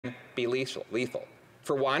be lethal.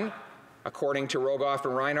 For one, according to Rogoff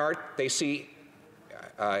and Reinhardt, they see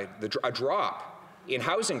a drop in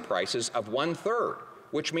housing prices of 1/3,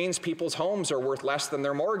 which means people's homes are worth less than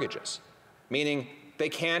their mortgages, meaning they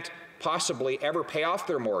can't possibly ever pay off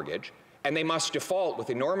their mortgage, and they must default with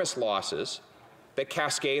enormous losses that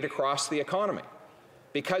cascade across the economy.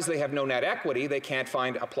 Because they have no net equity, they can't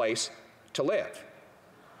find a place to live.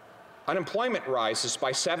 Unemployment rises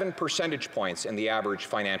by 7 percentage points in the average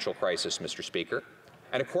financial crisis, Mr. Speaker.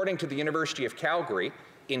 And according to the University of Calgary,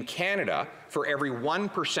 in Canada, for every 1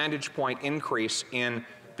 percentage point increase in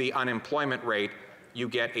the unemployment rate, you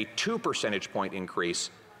get a 2 percentage point increase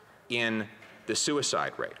in the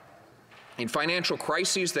suicide rate. In financial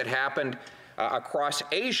crises that happened across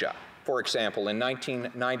Asia, for example, in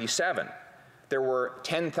 1997, there were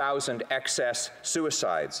 10,000 excess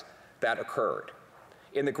suicides that occurred.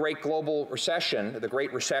 In the Great Global Recession, the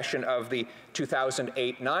Great Recession of the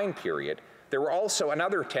 2008-9 period, there were also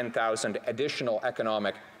another 10,000 additional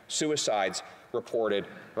economic suicides reported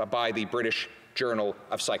by the British Journal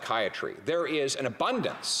of Psychiatry. There is an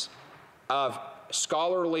abundance of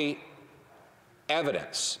scholarly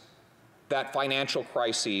evidence that financial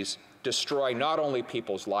crises destroy not only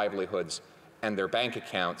people's livelihoods and their bank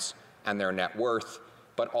accounts and their net worth,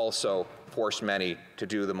 but also force many to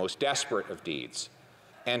do the most desperate of deeds.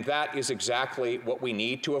 And that is exactly what we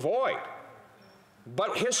need to avoid.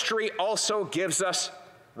 But history also gives us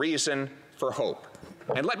reason for hope.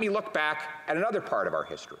 And let me look back at another part of our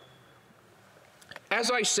history.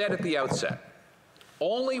 As I said at the outset,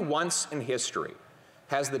 only once in history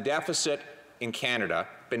has the deficit in Canada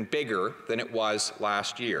been bigger than it was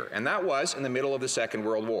last year, and that was in the middle of the Second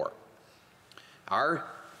World War. Our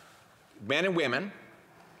men and women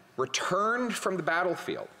returned from the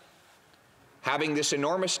battlefield having this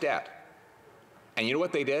enormous debt, and you know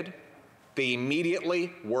what they did? They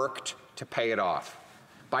immediately worked to pay it off.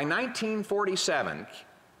 By 1947,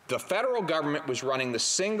 the federal government was running the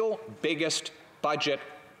single biggest budget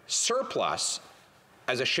surplus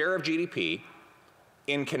as a share of GDP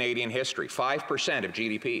in Canadian history, 5% of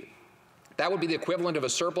GDP. That would be the equivalent of a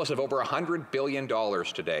surplus of over $100 billion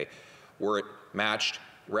today, were it matched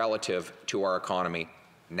relative to our economy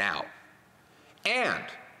now. And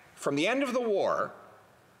from the end of the war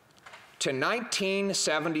to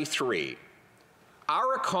 1973,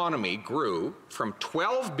 our economy grew from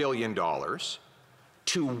 $12 billion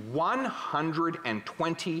to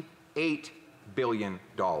 $128 billion.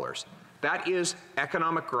 That is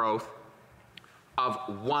economic growth of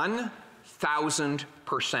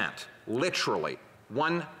 1,000%, literally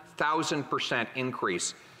 1,000%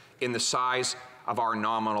 increase in the size of our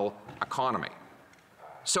nominal economy.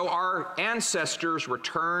 So our ancestors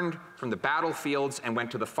returned from the battlefields and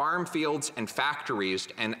went to the farm fields and factories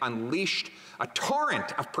and unleashed a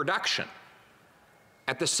torrent of production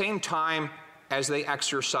at the same time as they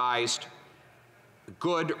exercised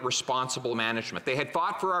good, responsible management. They had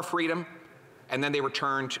fought for our freedom, and then they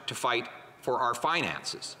returned to fight for our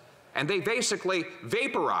finances. And they basically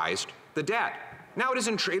vaporized the debt. Now, it is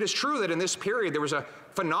true that in this period there was a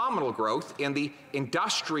phenomenal growth in the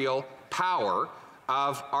industrial power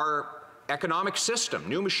of our economic system.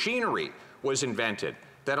 New machinery was invented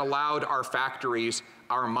that allowed our factories,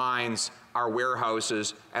 our mines, our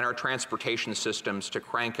warehouses, and our transportation systems to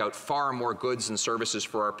crank out far more goods and services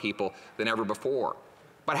for our people than ever before.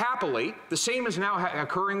 But happily, the same is now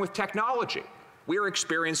occurring with technology. We are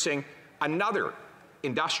experiencing another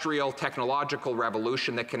industrial technological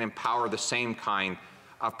revolution that can empower the same kind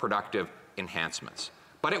of productive enhancements.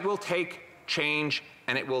 But it will take change,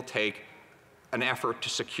 and it will take an effort to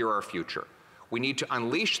secure our future. We need to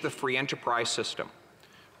unleash the free enterprise system,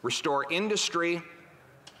 restore industry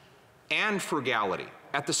and frugality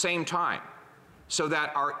at the same time, so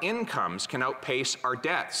that our incomes can outpace our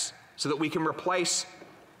debts, so that we can replace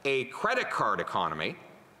a credit card economy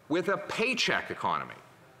with a paycheck economy,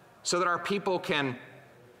 so that our people can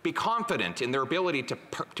be confident in their ability to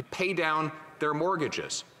pay down their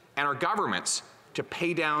mortgages, and our governments to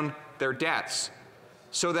pay down their debts,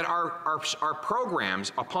 so that our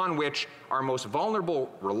programs upon which our most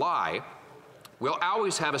vulnerable rely will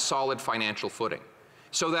always have a solid financial footing,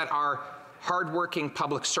 so that our hardworking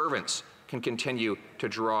public servants can continue to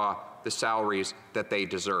draw the salaries that they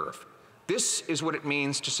deserve. This is what it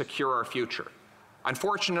means to secure our future.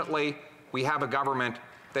 Unfortunately, we have a government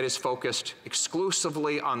that is focused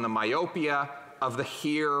exclusively on the myopia of the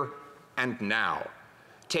here and now,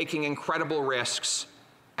 taking incredible risks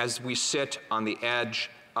as we sit on the edge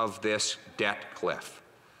of this debt cliff.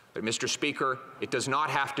 But Mr. Speaker, it does not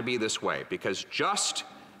have to be this way, because just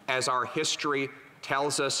as our history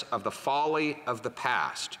tells us of the folly of the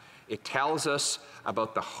past, It tells us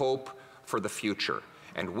about the hope for the future.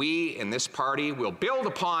 And we in this party will build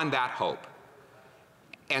upon that hope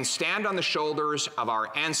and stand on the shoulders of our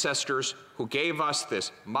ancestors who gave us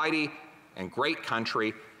this mighty and great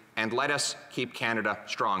country, and let us keep Canada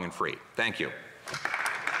strong and free. Thank you.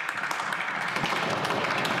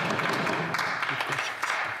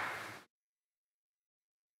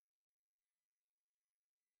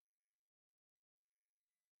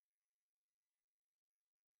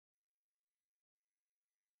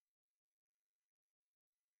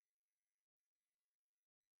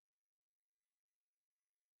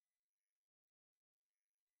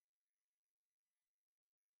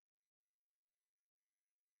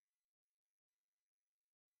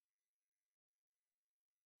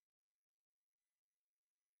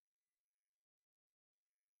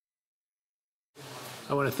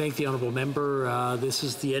 I want to thank the honourable member. This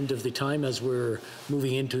is the end of the time as we're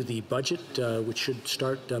moving into the budget, which should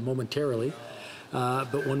start momentarily.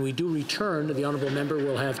 But when we do return, the honourable member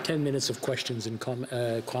will have 10 minutes of questions and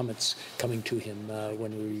comments coming to him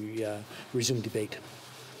when we resume debate.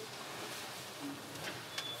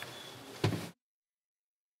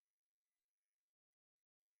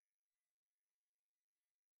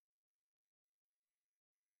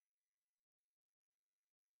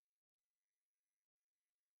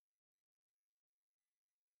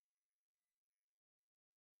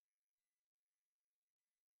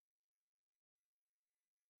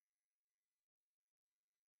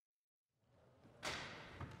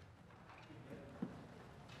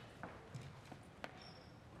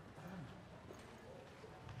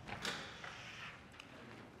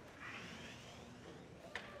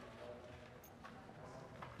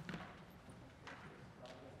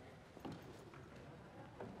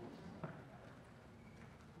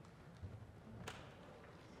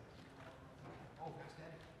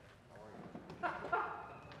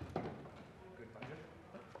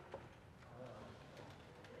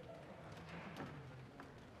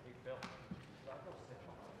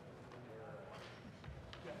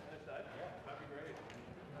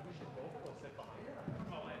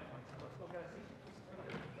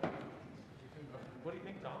 What do you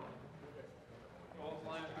think, Tom? All the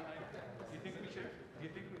lines behind. Do you think we should? Do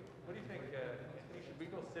you think? What do you think? Anthony, should we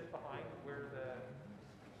go sit behind where the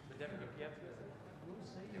deputy PM is? We'll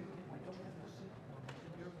say you don't have to sit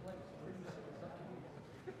in your place. Where you sit is up to you.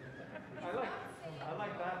 I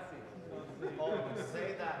like that seat. Oh, we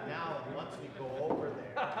say that now, and once we go over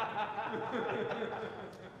there.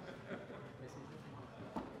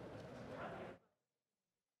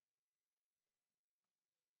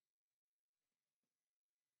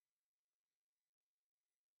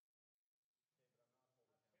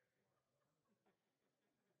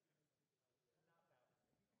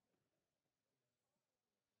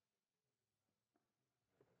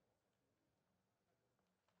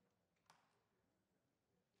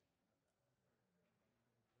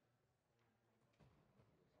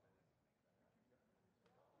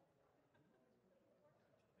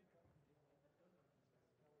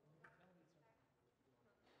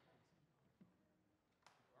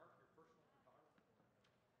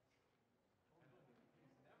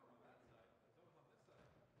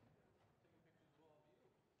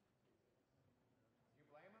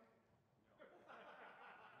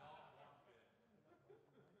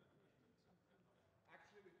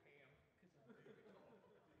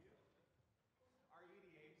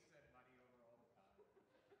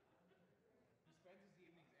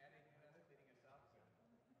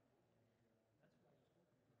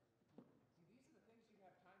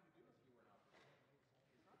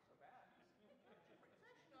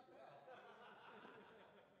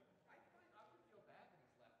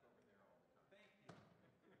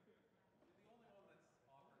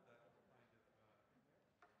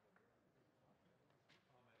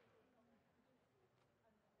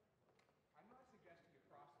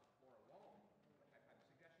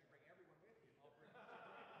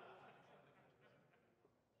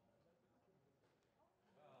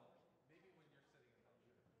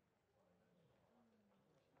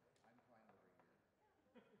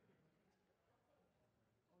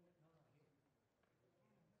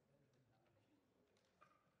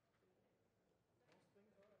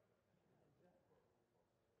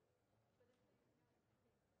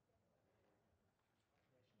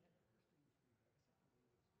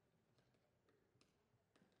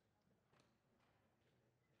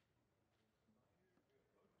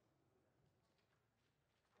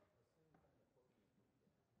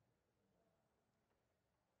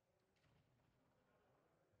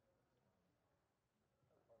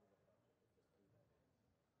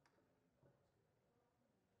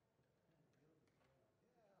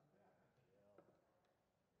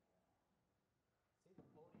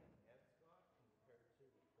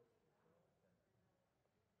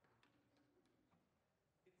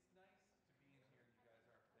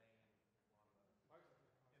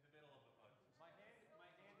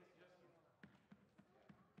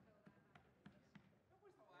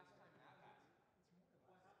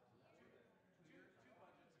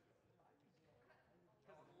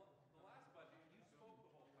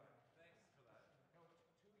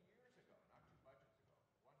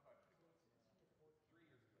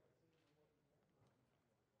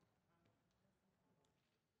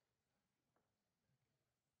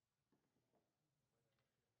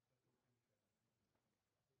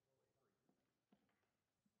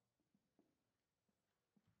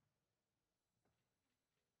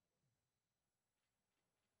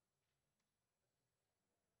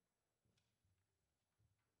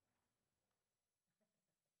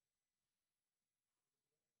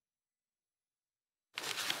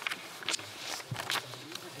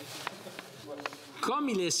 Comme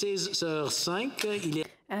il est 16h05, il est...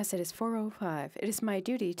 As it is 4:05, it is my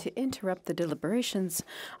duty to interrupt the deliberations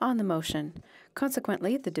on the motion.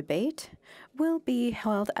 Consequently, the debate will be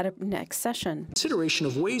held at a next session. Consideration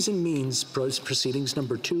of Ways and Means Proceedings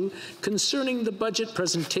number 2 concerning the budget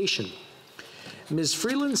presentation. Ms.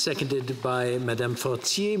 Freeland, seconded by Madame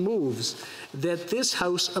Fortier, moves that this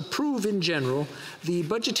House approve in general the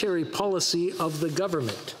budgetary policy of the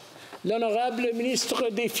government. L'Honorable Ministre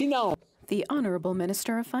des Finances. The Honourable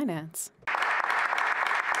Minister of Finance.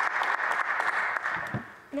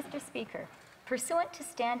 Mr. Speaker, pursuant to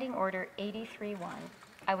Standing Order 83-1,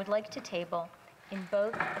 I would like to table in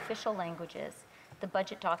both official languages the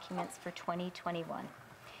budget documents for 2021,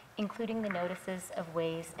 including the notices of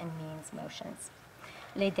Ways and Means motions.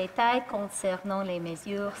 Les détails concernant les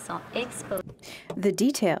mesures sont exposés. The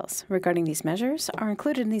details regarding these measures are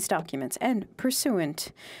included in these documents and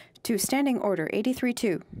pursuant to Standing Order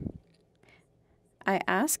 83-2. I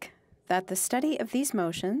ask that the study of these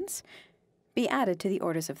motions be added to the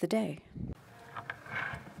orders of the day.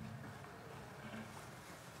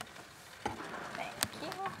 Thank you.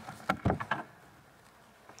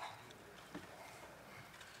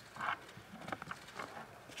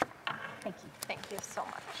 Thank you. Thank you so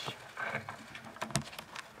much.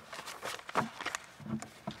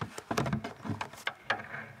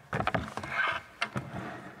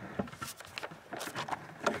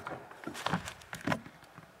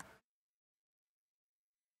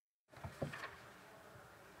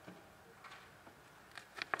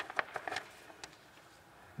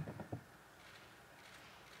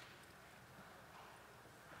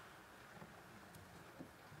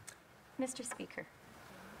 Mr. Speaker,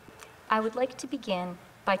 I would like to begin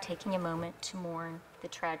by taking a moment to mourn the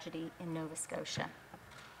tragedy in Nova Scotia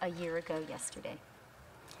a year ago yesterday.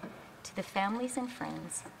 To the families and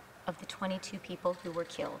friends of the 22 people who were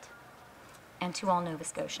killed, and to all Nova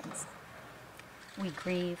Scotians, we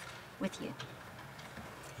grieve with you.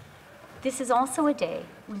 This is also a day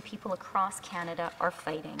when people across Canada are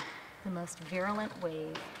fighting the most virulent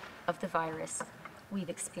wave of the virus we've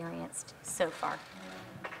experienced so far.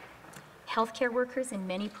 Healthcare workers in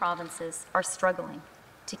many provinces are struggling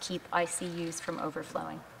to keep ICUs from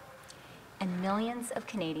overflowing, and millions of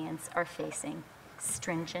Canadians are facing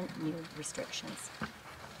stringent new restrictions.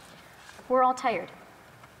 We're all tired,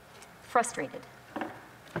 frustrated,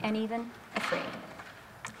 and even afraid.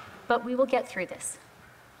 But we will get through this.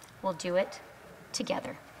 We'll do it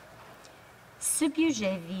together. Ce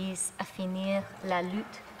budget vise à finir la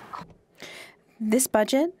lutte. This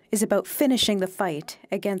budget is about finishing the fight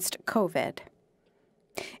against COVID.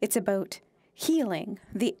 It's about healing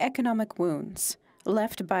the economic wounds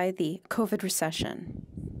left by the COVID recession.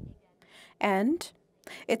 And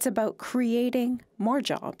it's about creating more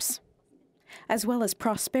jobs, as well as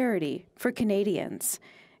prosperity for Canadians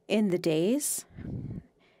in the days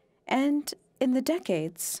and in the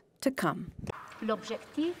decades to come.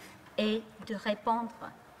 L'objectif est de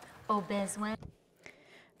répondre aux besoins.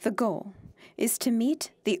 The goal is to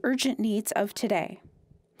meet the urgent needs of today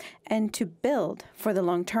and to build for the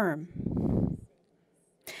long term.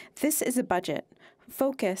 This is a budget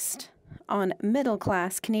focused on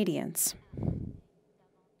middle-class Canadians.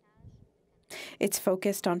 It's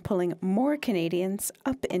focused on pulling more Canadians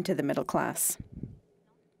up into the middle class.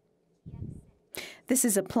 This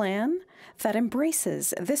is a plan that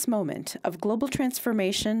embraces this moment of global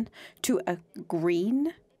transformation to a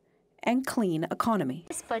green and clean economy.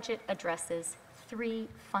 This budget addresses three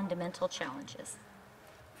fundamental challenges.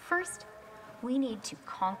 First, we need to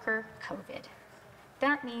conquer COVID.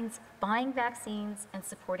 That means buying vaccines and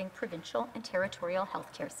supporting provincial and territorial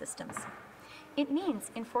healthcare systems. It means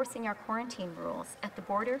enforcing our quarantine rules at the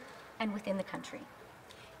border and within the country.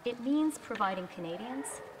 It means providing Canadians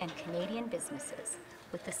and Canadian businesses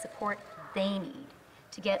with the support they need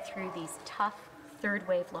to get through these tough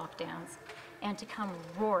third-wave lockdowns and to come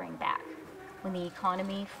roaring back when the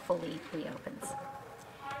economy fully reopens.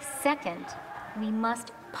 Second, we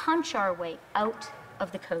must punch our way out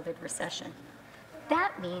of the COVID recession.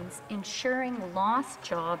 That means ensuring lost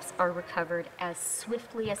jobs are recovered as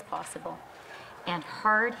swiftly as possible and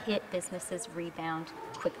hard-hit businesses rebound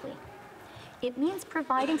quickly. It means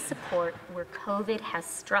providing support where COVID has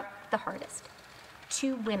struck the hardest,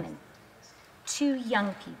 to women, to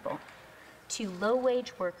young people, to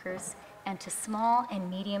low-wage workers, and to small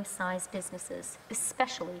and medium-sized businesses,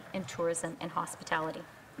 especially in tourism and hospitality.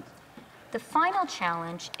 The final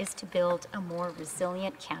challenge is to build a more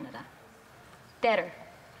resilient Canada. Better,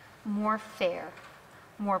 more fair,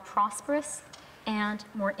 more prosperous, and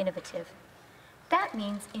more innovative. That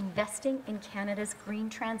means investing in Canada's green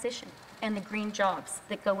transition and the green jobs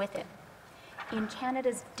that go with it. in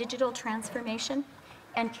Canada's digital transformation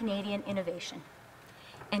and Canadian innovation,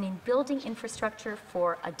 and in building infrastructure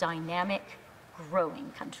for a dynamic,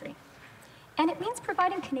 growing country. And it means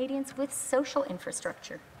providing Canadians with social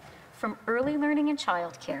infrastructure, from early learning and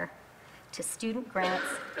childcare to student grants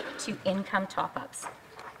to income top-ups,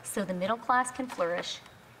 so the middle class can flourish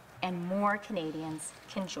and more Canadians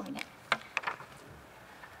can join it.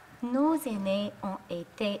 Nos aînés ont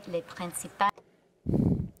été les principaux.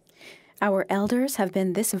 Our elders have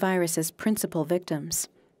been this virus's principal victims.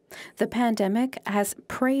 The pandemic has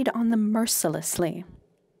preyed on them mercilessly,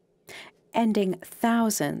 ending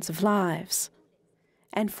thousands of lives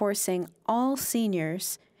and forcing all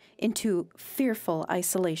seniors into fearful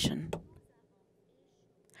isolation.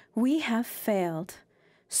 We have failed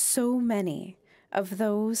so many of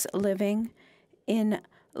those living in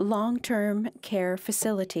long-term care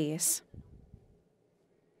facilities.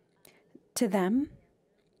 To them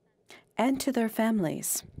and to their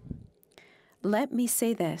families, let me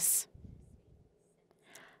say this: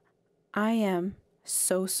 I am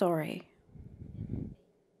so sorry.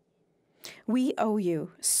 We owe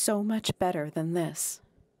you so much better than this.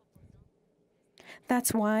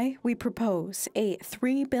 That's why we propose a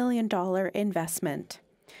 $3 billion investment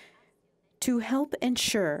to help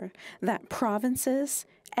ensure that provinces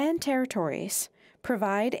and territories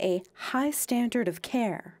provide a high standard of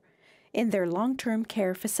care in their long-term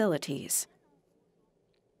care facilities.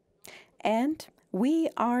 And we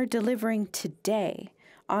are delivering today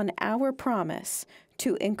on our promise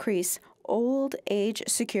to increase old age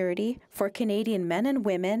security for Canadian men and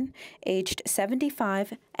women aged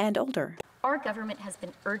 75 and older. Our government has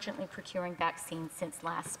been urgently procuring vaccines since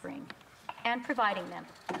last spring and providing them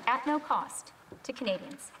at no cost to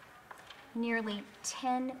Canadians. Nearly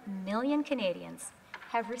 10 million Canadians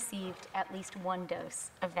have received at least one dose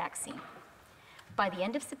of vaccine. By the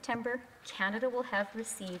end of September, Canada will have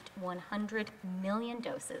received 100 million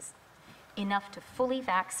doses, enough to fully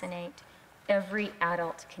vaccinate every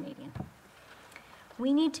adult Canadian.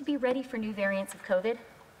 We need to be ready for new variants of COVID,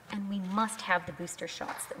 and we must have the booster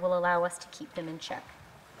shots that will allow us to keep them in check.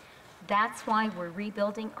 That's why we're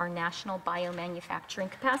rebuilding our national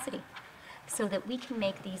biomanufacturing capacity, so that we can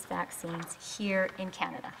make these vaccines here in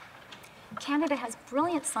Canada. Canada has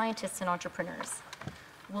brilliant scientists and entrepreneurs.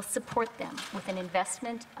 We'll support them with an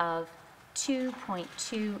investment of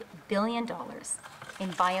 $2.2 billion in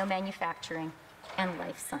biomanufacturing and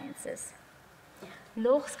life sciences.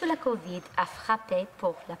 Lorsque la COVID a frappé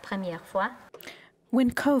pour la première fois,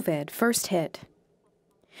 when COVID first hit,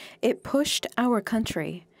 it pushed our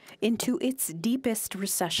country into its deepest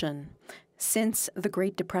recession since the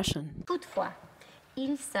Great Depression. Toutefois,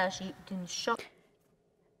 il s'agit d'un choc.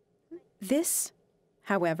 This,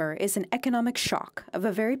 however, is an economic shock of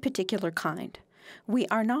a very particular kind. We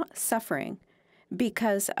are not suffering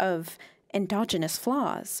because of endogenous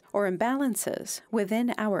flaws or imbalances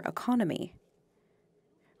within our economy.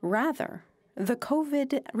 Rather, the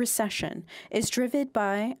COVID recession is driven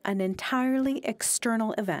by an entirely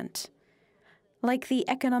external event, like the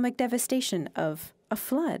economic devastation of a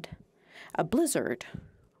flood, a blizzard,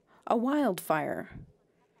 a wildfire,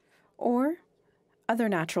 or other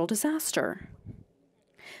natural disaster.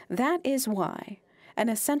 That is why an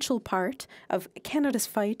essential part of Canada's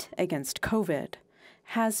fight against COVID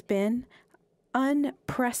has been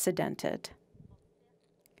unprecedented.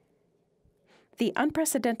 The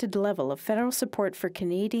unprecedented level of federal support for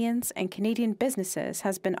Canadians and Canadian businesses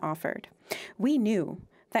has been offered. We knew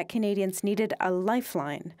that Canadians needed a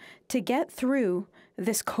lifeline to get through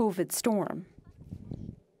this COVID storm.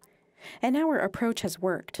 And our approach has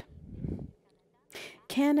worked.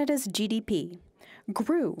 Canada's GDP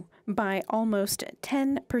grew by almost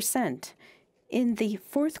 10% in the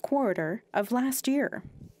fourth quarter of last year.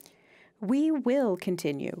 We will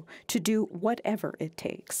continue to do whatever it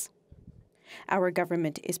takes. Our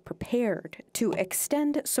government is prepared to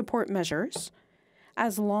extend support measures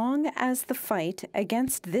as long as the fight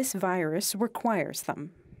against this virus requires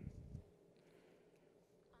them.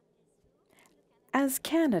 As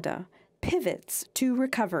Canada pivots to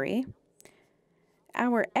recovery,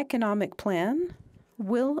 our economic plan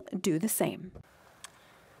will do the same.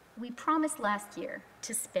 We promised last year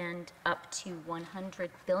to spend up to $100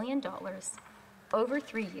 billion over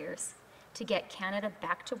 3 years to get Canada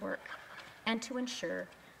back to work and to ensure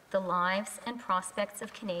the lives and prospects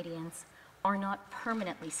of Canadians are not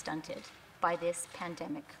permanently stunted by this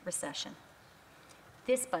pandemic recession.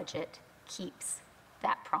 This budget keeps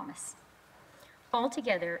that promise.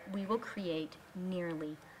 Altogether, we will create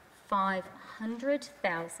nearly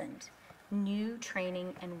 500,000 new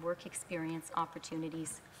training and work experience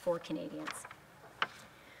opportunities for Canadians.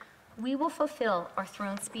 we will fulfill our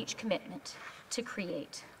throne speech commitment to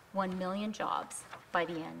create 1 million jobs by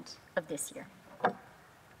the end of this year.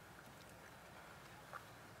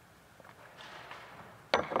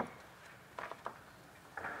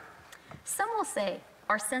 Some will say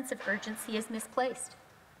our sense of urgency is misplaced.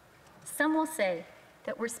 Some will say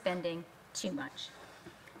that we're spending too much.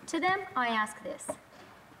 To them, I ask this: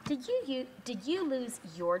 did you lose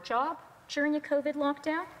your job during a COVID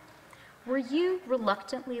lockdown? Were you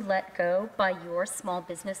reluctantly let go by your small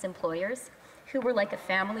business employers who were like a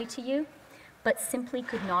family to you, but simply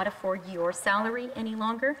could not afford your salary any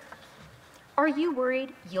longer? Are you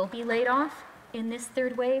worried you'll be laid off in this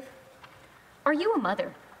third wave? Are you a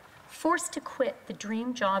mother forced to quit the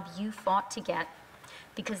dream job you fought to get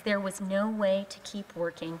because there was no way to keep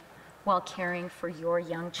working while caring for your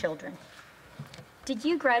young children? Did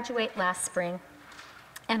you graduate last spring,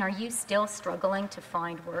 and are you still struggling to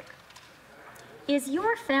find work? Is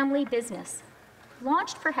your family business,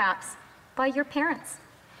 launched perhaps by your parents,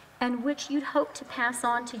 and which you'd hope to pass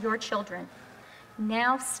on to your children,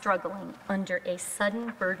 now struggling under a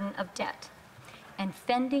sudden burden of debt and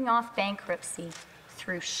fending off bankruptcy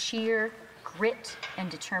through sheer grit and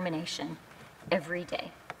determination every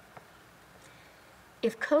day?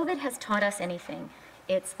 If COVID has taught us anything,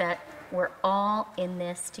 it's that we're all in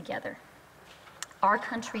this together. Our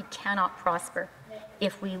country cannot prosper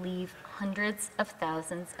if we leave hundreds of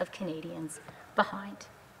thousands of Canadians behind.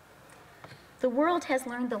 The world has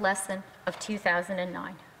learned the lesson of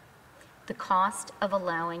 2009, the cost of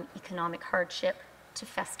allowing economic hardship to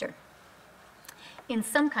fester. In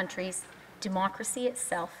some countries, democracy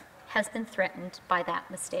itself has been threatened by that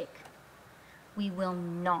mistake. We will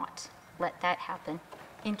not let that happen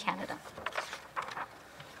in Canada.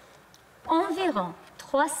 Environ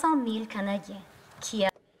 300,000 Canadiens qui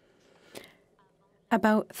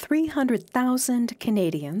About 300,000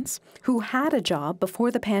 Canadians who had a job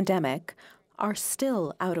before the pandemic are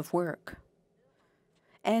still out of work.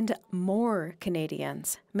 And more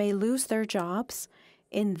Canadians may lose their jobs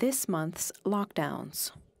in this month's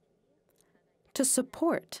lockdowns. To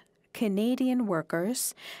support Canadian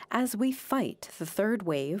workers as we fight the third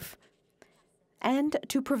wave, and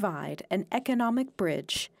to provide an economic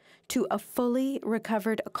bridge to a fully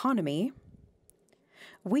recovered economy,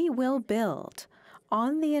 we will build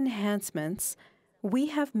on the enhancements we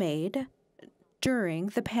have made during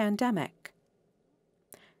the pandemic.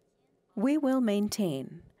 We will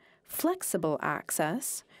maintain flexible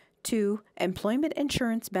access to employment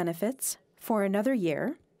insurance benefits for another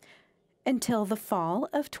year until the fall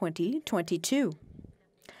of 2022.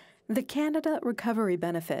 The Canada Recovery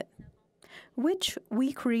Benefit, which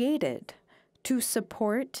we created to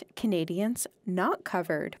support Canadians not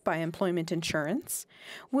covered by employment insurance,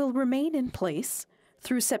 will remain in place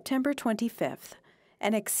through September 25th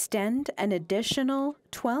and extend an additional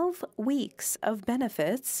 12 weeks of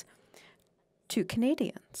benefits to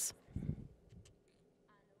Canadians.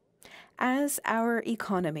 As our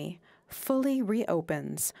economy fully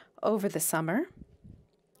reopens over the summer,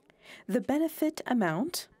 the benefit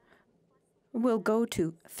amount will go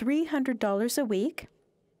to $300 a week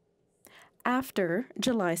after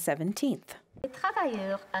July 17th. Les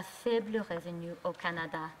travailleurs à faible revenu au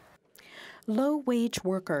Canada. Low-wage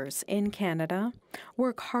workers in Canada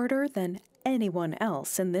work harder than anyone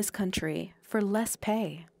else in this country for less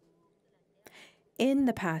pay. In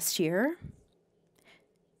the past year,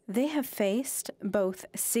 they have faced both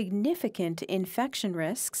significant infection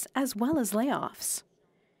risks as well as layoffs.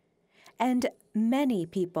 And many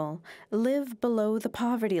people live below the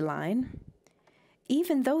poverty line,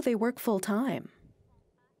 even though they work full-time.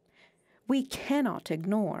 We cannot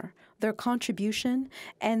ignore their contribution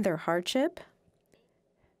and their hardship,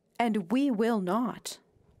 and we will not.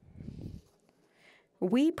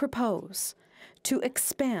 We propose to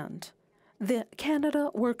expand the Canada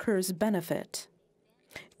Workers' Benefit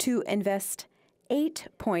to invest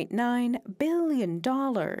 $8.9 billion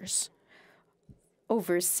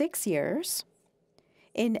over 6 years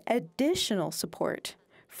in additional support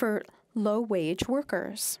for low-wage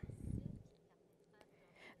workers.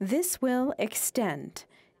 This will extend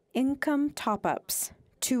income top-ups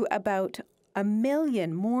to about 1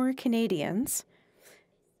 million more Canadians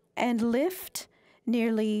and lift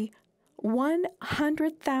nearly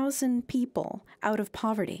 100,000 people out of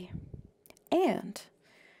poverty. And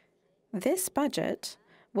this budget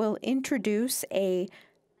will introduce a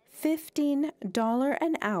 $15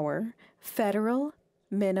 an hour federal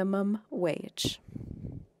minimum wage.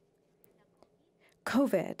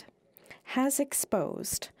 COVID has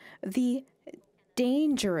exposed the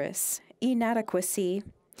dangerous inadequacy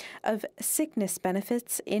of sickness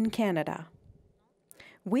benefits in Canada.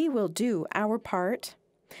 we will do our part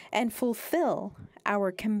and fulfill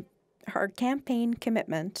our campaign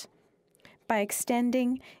commitment by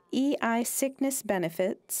extending EI sickness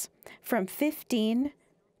benefits from 15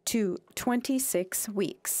 to 26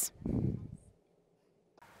 weeks.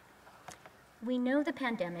 We know the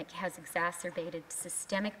pandemic has exacerbated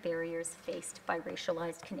systemic barriers faced by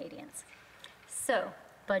racialized Canadians. So,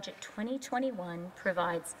 Budget 2021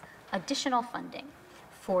 provides additional funding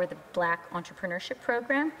for the Black Entrepreneurship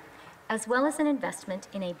Program, as well as an investment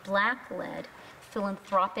in a Black-led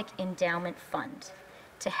philanthropic endowment fund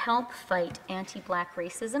to help fight anti-Black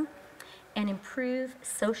racism and improve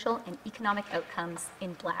social and economic outcomes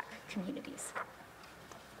in Black communities.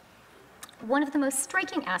 One of the most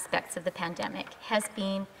striking aspects of the pandemic has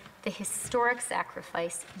been the historic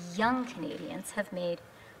sacrifice young Canadians have made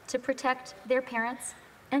to protect their parents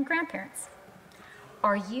and grandparents.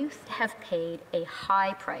 Our youth have paid a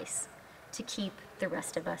high price to keep the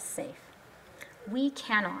rest of us safe. We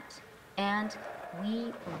cannot, and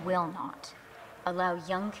we will not, allow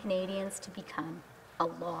young Canadians to become a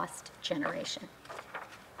lost generation.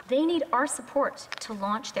 They need our support to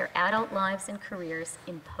launch their adult lives and careers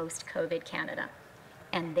in post-COVID Canada,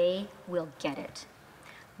 and they will get it.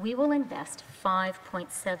 We will invest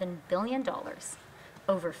 $5.7 billion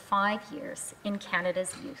over 5 years in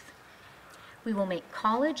Canada's youth. We will make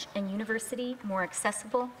college and university more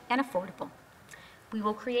accessible and affordable. We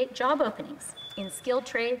will create job openings in skilled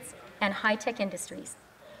trades and high-tech industries,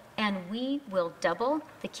 and we will double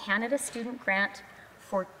the Canada Student Grant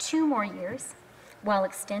for 2 more years while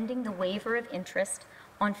extending the waiver of interest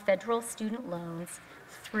on federal student loans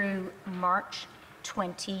through March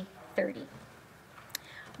 2030.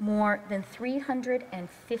 More than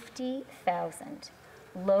 350,000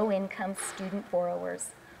 low-income student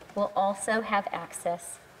borrowers will also have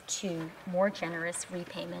access to more generous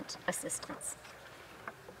repayment assistance.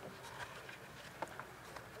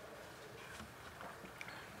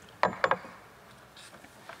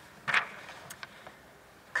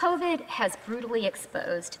 COVID has brutally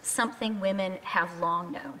exposed something women have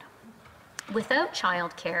long known. Without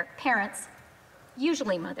childcare, parents,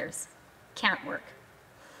 usually mothers, can't work.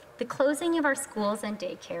 The closing of our schools and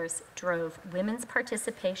daycares drove women's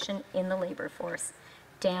participation in the labor force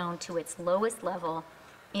down to its lowest level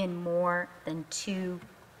in more than 2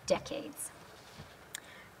 decades.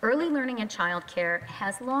 Early learning and childcare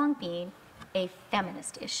has long been a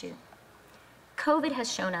feminist issue. COVID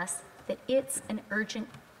has shown us that it's an urgent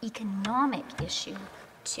economic issue,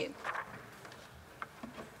 too.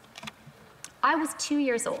 I was 2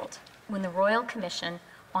 years old when the Royal Commission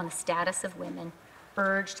on the Status of Women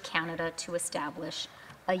urged Canada to establish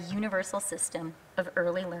a universal system of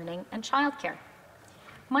early learning and childcare.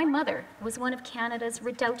 My mother was one of Canada's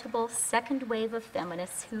redoubtable second wave of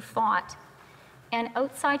feminists who fought, and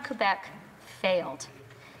outside Quebec failed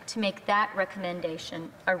to make that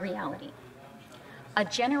recommendation a reality. A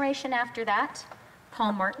generation after that,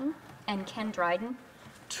 Paul Martin and Ken Dryden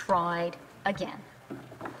tried again.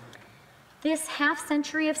 This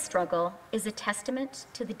half-century of struggle is a testament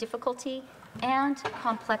to the difficulty and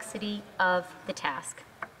complexity of the task.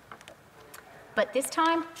 But this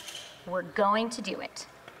time, we're going to do it.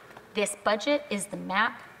 This budget is the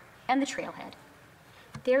map and the trailhead.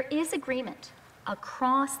 There is agreement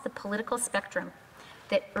across the political spectrum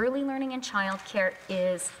that early learning and childcare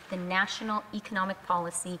is the national economic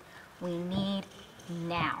policy we need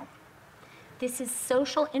now. This is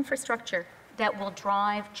social infrastructure that will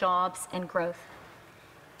drive jobs and growth.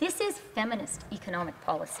 This is feminist economic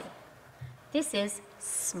policy. This is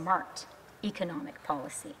smart economic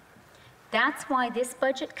policy. That's why this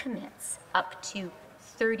budget commits up to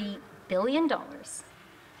 $30 billion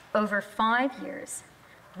over 5 years,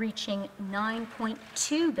 reaching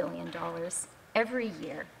 $9.2 billion every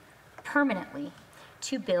year permanently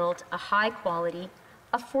to build a high-quality,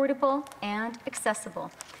 affordable, and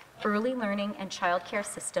accessible early learning and childcare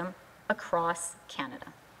system across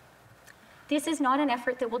Canada. This is not an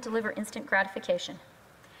effort that will deliver instant gratification.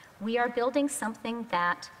 We are building something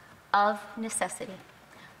that, of necessity,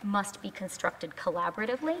 must be constructed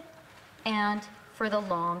collaboratively and for the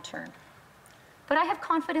long term. But I have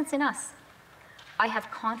confidence in us. I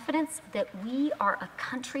have confidence that we are a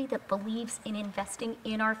country that believes in investing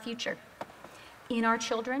in our future, in our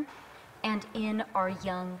children, and in our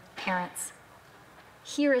young parents.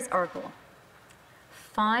 Here is our goal.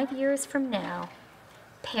 5 years from now,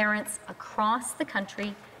 parents across the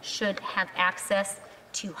country should have access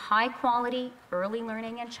to high-quality early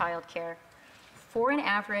learning and childcare for an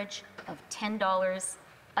average of $10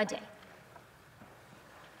 a day.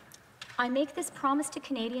 I make this promise to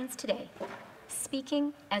Canadians today,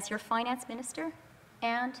 speaking as your finance minister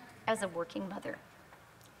and as a working mother.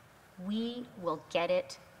 We will get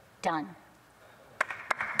it done.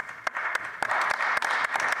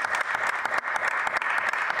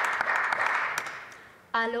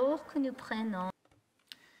 Alors que nous prenons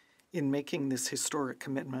In making this historic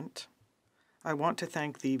commitment, I want to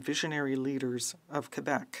thank the visionary leaders of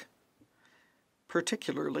Quebec,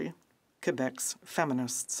 particularly Quebec's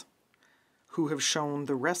feminists, who have shown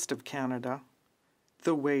the rest of Canada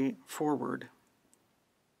the way forward.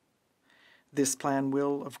 This plan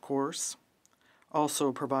will, of course,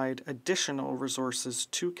 also provide additional resources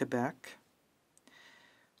to Quebec,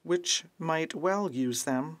 which might well use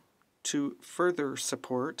them to further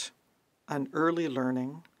support an early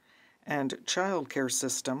learning and childcare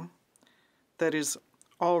system that is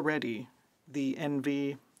already the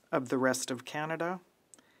envy of the rest of Canada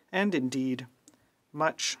and indeed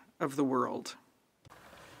much of the world.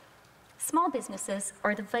 Small businesses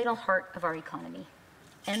are the vital heart of our economy,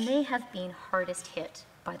 and they have been hardest hit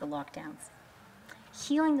by the lockdowns.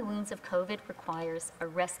 Healing the wounds of COVID requires a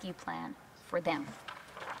rescue plan for them.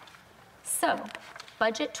 So,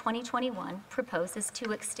 Budget 2021 proposes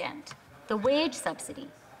to extend the wage subsidy,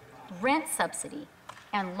 rent subsidy,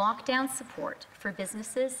 and lockdown support for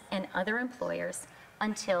businesses and other employers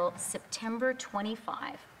until September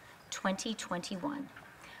 25, 2021,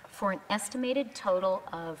 for an estimated total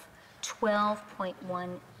of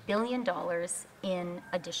 $12.1 billion in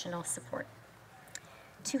additional support.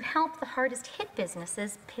 To help the hardest hit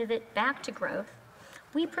businesses pivot back to growth,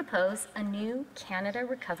 we propose a new Canada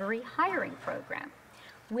Recovery Hiring Program,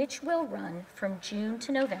 which will run from June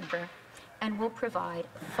to November and will provide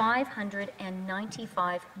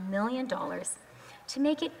 $595 million to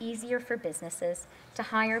make it easier for businesses to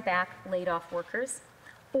hire back laid-off workers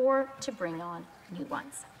or to bring on new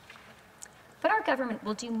ones. But our government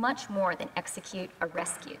will do much more than execute a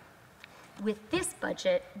rescue. With this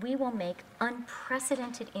budget, we will make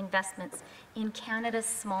unprecedented investments in Canada's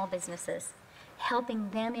small businesses, helping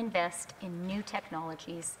them invest in new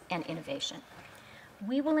technologies and innovation.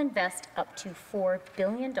 We will invest up to $4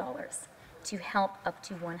 billion to help up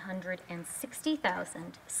to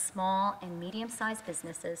 160,000 small and medium-sized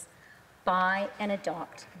businesses buy and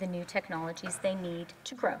adopt the new technologies they need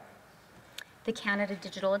to grow. The Canada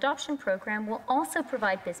Digital Adoption Program will also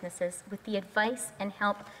provide businesses with the advice and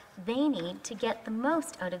help they need to get the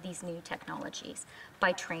most out of these new technologies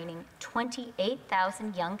by training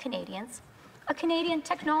 28,000 young Canadians, a Canadian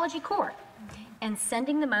Technology Corps, and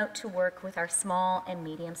sending them out to work with our small and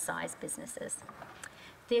medium-sized businesses.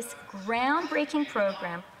 This groundbreaking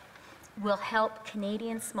program will help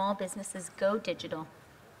Canadian small businesses go digital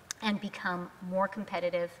and become more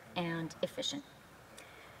competitive and efficient.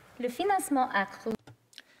 Le financement accru.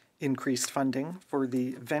 Increased funding for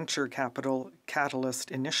the Venture Capital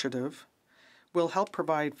Catalyst Initiative will help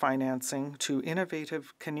provide financing to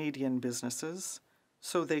innovative Canadian businesses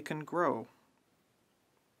so they can grow.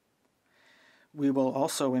 We will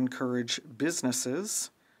also encourage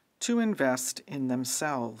businesses to invest in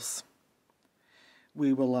themselves.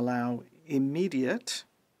 We will allow immediate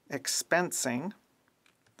expensing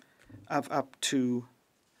of up to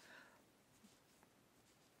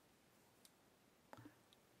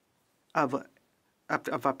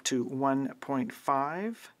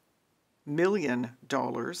 $1.5 million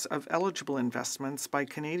of eligible investments by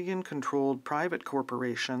Canadian-controlled private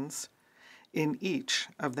corporations in each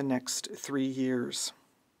of the next 3 years.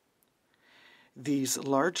 These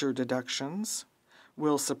larger deductions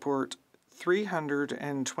will support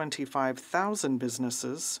 325,000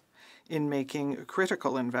 businesses in making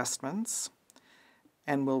critical investments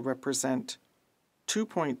and will represent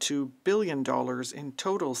 $2.2 billion in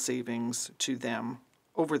total savings to them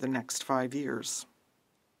over the next 5 years.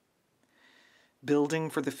 Building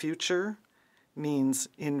for the future means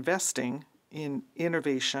investing in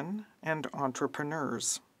innovation and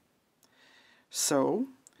entrepreneurs. So,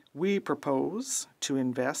 we propose to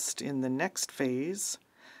invest in the next phase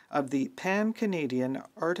of the Pan-Canadian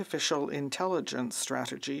Artificial Intelligence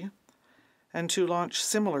Strategy and to launch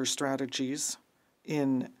similar strategies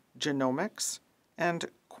in genomics and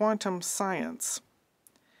quantum science,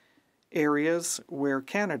 areas where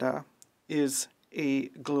Canada is a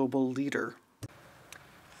global leader.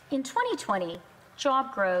 In 2020,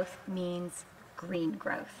 job growth means green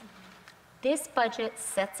growth. This budget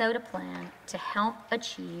sets out a plan to help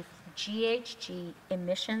achieve GHG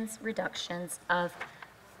emissions reductions of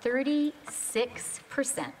 36%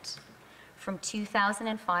 from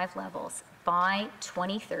 2005 levels by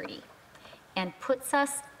 2030 and puts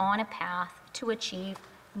us on a path to achieve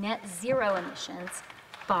net zero emissions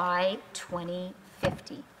by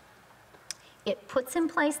 2050. It puts in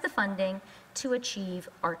place the funding to achieve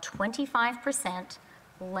our 25%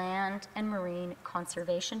 land and marine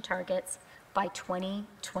conservation targets by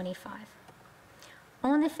 2025.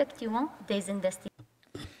 En effectuant des investissements.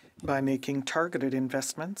 By making targeted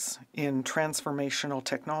investments in transformational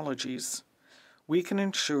technologies, we can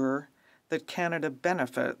ensure that Canada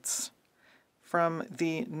benefits from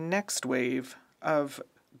the next wave of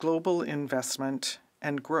global investment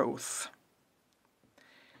and growth.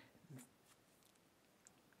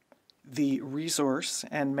 The resource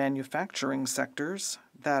and manufacturing sectors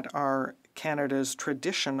that are Canada's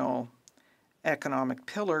traditional economic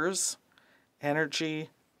pillars, energy,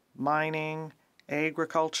 mining,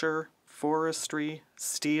 agriculture, forestry,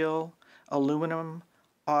 steel, aluminum,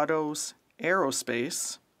 autos,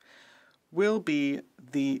 aerospace, will be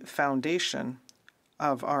the foundation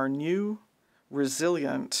of our new,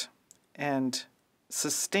 resilient, and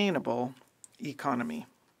sustainable economy.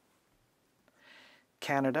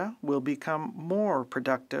 Canada will become more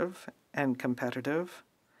productive and competitive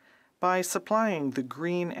by supplying the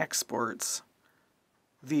green exports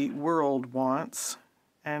the world wants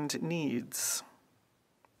and needs.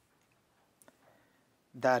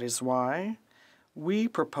 That is why we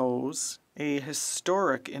propose a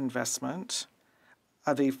historic investment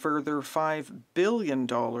of a further $5 billion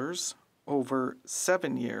over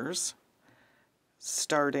 7 years,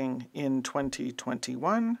 starting in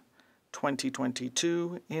 2021,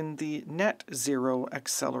 2022 in the Net Zero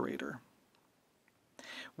Accelerator.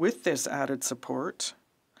 With this added support,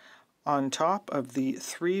 on top of the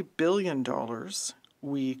 $3 billion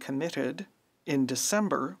we committed in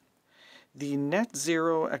December, the Net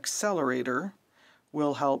Zero Accelerator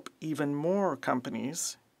will help even more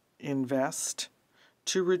companies invest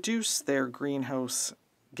to reduce their greenhouse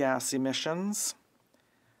gas emissions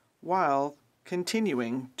while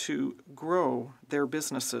continuing to grow their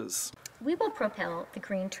businesses. We will propel the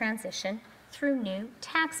green transition through new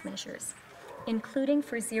tax measures, including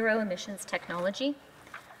for zero emissions technology,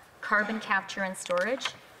 carbon capture and storage,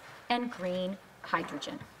 and green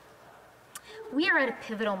hydrogen. We are at a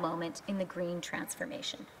pivotal moment in the green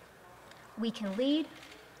transformation. We can lead,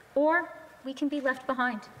 or we can be left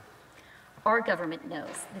behind. Our government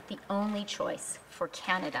knows that the only choice for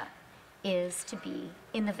Canada is to be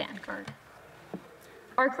in the vanguard.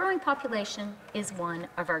 Our growing population is one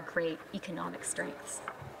of our great economic strengths,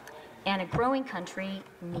 and a growing country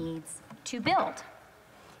needs to build.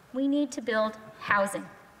 We need to build housing.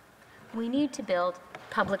 We need to build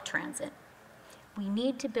public transit. We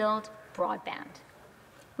need to build broadband.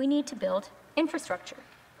 We need to build infrastructure,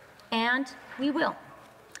 and we will.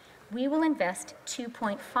 We will invest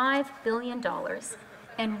 $2.5 billion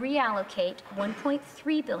and reallocate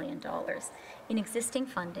 $1.3 billion in existing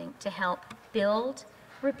funding to help build,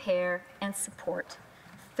 repair, and support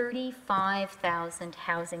 35,000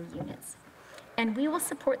 housing units. And we will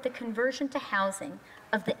support the conversion to housing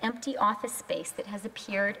of the empty office space that has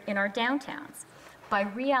appeared in our downtowns by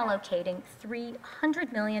reallocating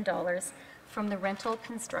 $300 million from the Rental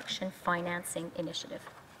Construction Financing Initiative.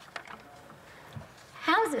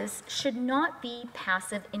 Houses should not be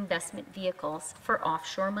passive investment vehicles for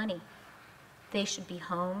offshore money. They should be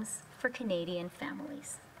homes for Canadian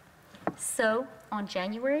families. So, on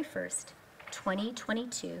January 1st,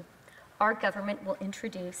 2022, our government will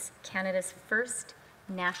introduce Canada's first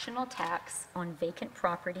national tax on vacant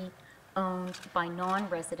property owned by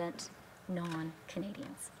non-resident,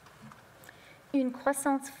 non-Canadians. Une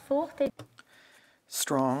croissance forte et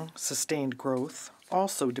Strong, sustained growth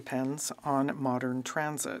also depends on modern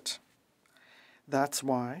transit. That's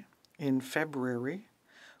why, in February,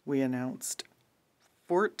 we announced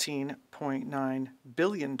 $14.9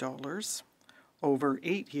 billion over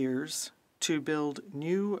 8 years to build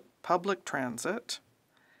new public transit,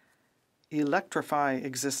 electrify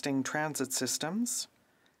existing transit systems,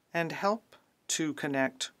 and help to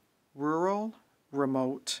connect rural,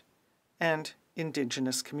 remote, and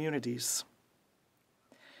Indigenous communities.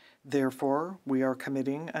 Therefore, we are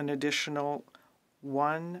committing an additional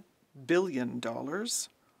 $1 billion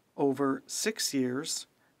over 6 years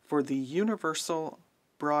for the Universal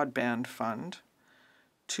Broadband Fund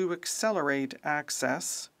to accelerate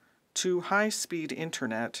access to high-speed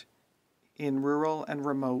internet in rural and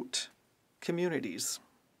remote communities.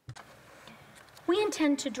 We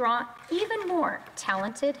intend to draw even more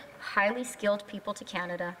talented, highly skilled people to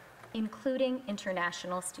Canada, including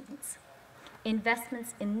international students.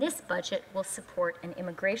 Investments in this budget will support an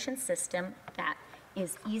immigration system that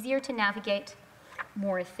is easier to navigate,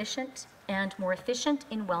 more efficient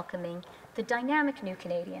in welcoming the dynamic new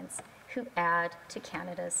Canadians who add to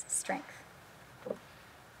Canada's strength.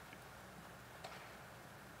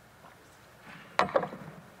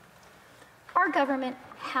 government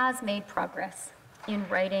has made progress in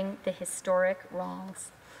righting the historic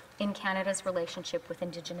wrongs in Canada's relationship with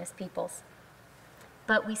Indigenous peoples,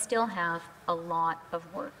 but we still have a lot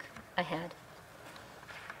of work ahead.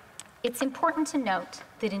 It's important to note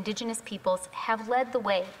that Indigenous peoples have led the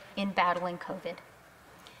way in battling COVID.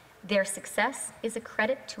 Their success is a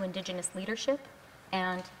credit to Indigenous leadership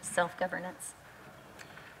and self-governance.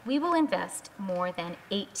 We will invest more than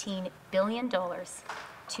 $18 billion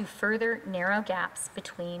to further narrow gaps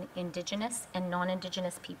between Indigenous and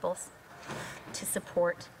non-Indigenous peoples, to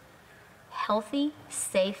support healthy,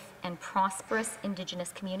 safe, and prosperous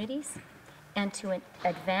Indigenous communities, and to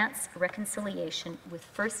advance reconciliation with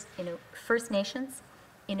First Nations,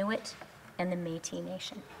 Inuit, and the Métis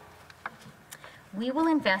Nation. We will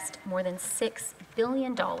invest more than $6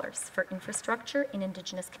 billion for infrastructure in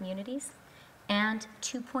Indigenous communities and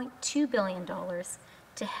 $2.2 billion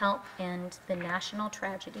to help end the national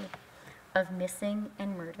tragedy of missing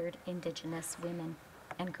and murdered Indigenous women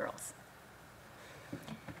and girls.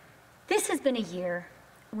 This has been a year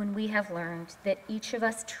when we have learned that each of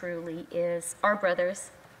us truly is our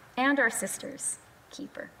brothers and our sisters'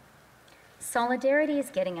 keeper. Solidarity is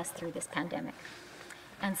getting us through this pandemic,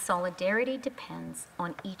 and solidarity depends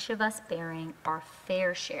on each of us bearing our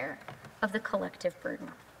fair share of the collective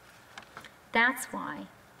burden. That's why,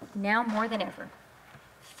 now more than ever,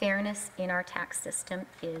 fairness in our tax system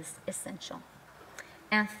is essential.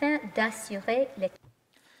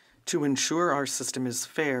 To ensure our system is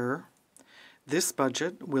fair, this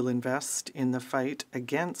budget will invest in the fight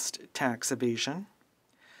against tax evasion,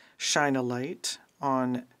 shine a light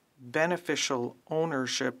on beneficial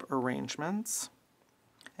ownership arrangements,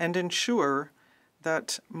 and ensure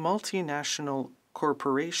that multinational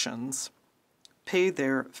corporations pay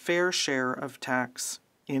their fair share of tax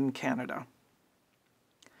in Canada.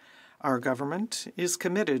 Our government is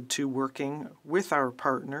committed to working with our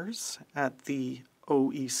partners at the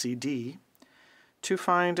OECD to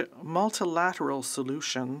find multilateral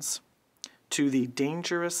solutions to the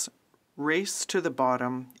dangerous race to the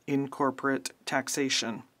bottom in corporate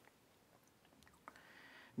taxation.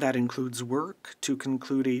 That includes work to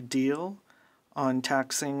conclude a deal on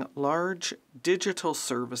taxing large digital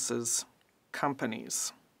services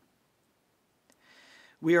companies.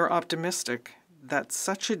 We are optimistic that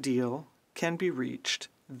such a deal can be reached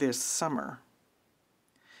this summer.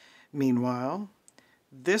 Meanwhile,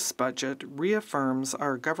 this budget reaffirms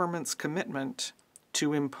our government's commitment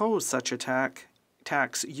to impose such a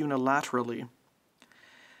tax unilaterally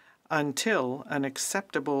until an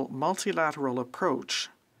acceptable multilateral approach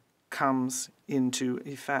comes into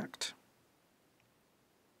effect.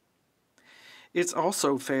 It's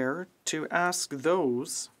also fair to ask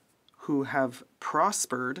those who have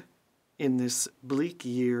prospered in this bleak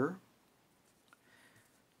year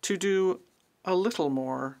to do a little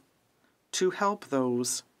more to help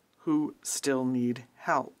those who still need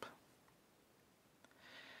help.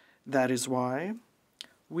 That is why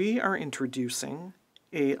we are introducing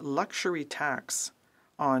a luxury tax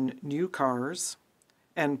on new cars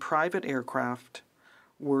and private aircraft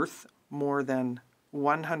worth more than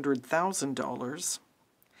 $100,000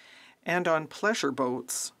 and on pleasure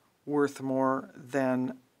boats worth more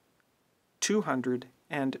than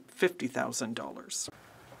 $250,000.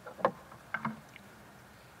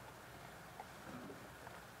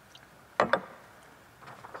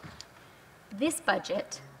 This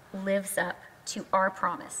budget lives up to our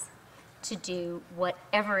promise to do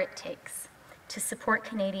whatever it takes to support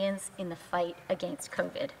Canadians in the fight against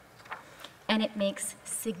COVID. And it makes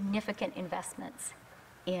significant investments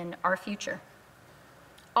in our future.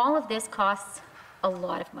 All of this costs a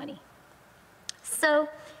lot of money. So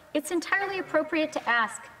it's entirely appropriate to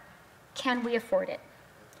ask, can we afford it?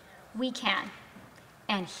 We can,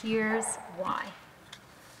 and here's why.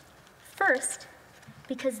 First,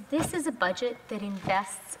 because this is a budget that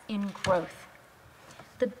invests in growth.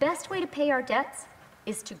 The best way to pay our debts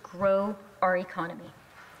is to grow our economy.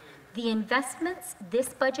 The investments this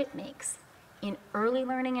budget makes in early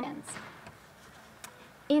learning and ends.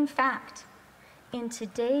 In fact, in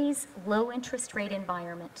today's low interest rate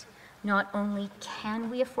environment, not only can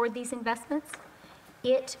we afford these investments,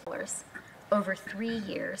 it over 3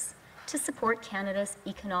 years to support Canada's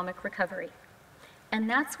economic recovery. And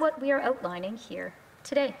that's what we are outlining here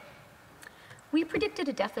today. We predicted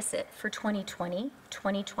a deficit for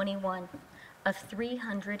 2020-2021 of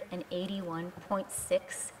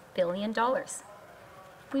 $381.6 billion.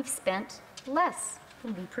 We've spent less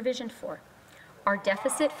than we provisioned for. Our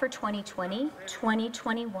deficit for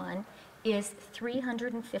 2020-2021 is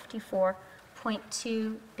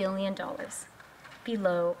 $354.2 billion,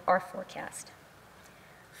 below our forecast.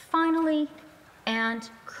 Finally, And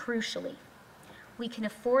crucially, we can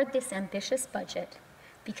afford this ambitious budget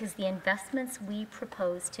because the investments we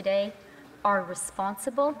propose today are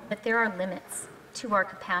responsible, but there are limits to our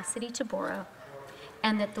capacity to borrow,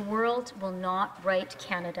 and that the world will not write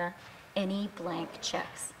Canada any blank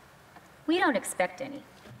checks. We don't expect any.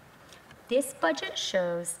 This budget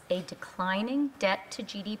shows a declining debt to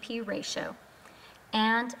GDP ratio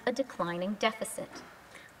and a declining deficit,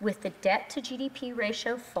 with the debt to GDP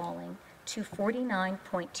ratio falling to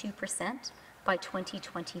 49.2% by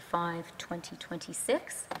 2025-2026,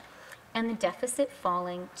 and the deficit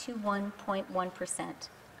falling to 1.1%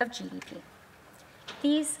 of GDP.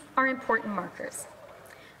 These are important markers.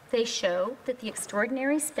 They show that the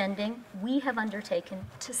extraordinary spending we have undertaken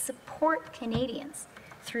to support Canadians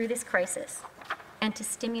through this crisis and to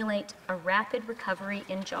stimulate a rapid recovery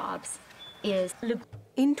in jobs is...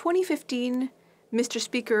 In 2015, Mr.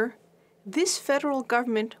 Speaker, this federal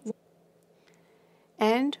government,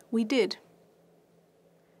 and we did.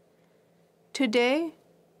 Today,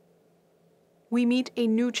 we meet a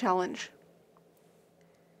new challenge.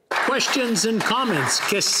 Questions and comments.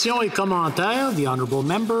 Questions et commentaires. The honourable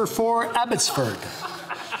member for Abbotsford.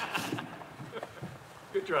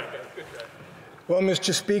 Good try, guys. Good try. Well,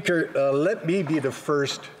 Mr. Speaker, let me be the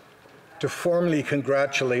first to formally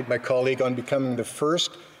congratulate my colleague on becoming the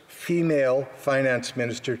first female finance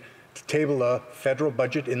minister to table a federal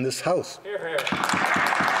budget in this House. Hear, hear.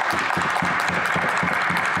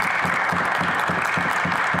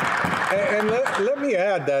 And let me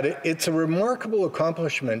add that it's a remarkable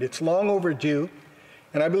accomplishment. It's long overdue,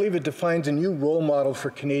 and I believe it defines a new role model for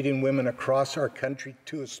Canadian women across our country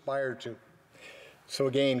to aspire to. So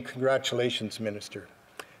again, congratulations, Minister.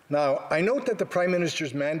 Now, I note that the Prime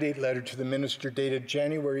Minister's mandate letter to the Minister dated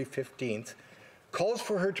January 15th calls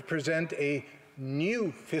for her to present a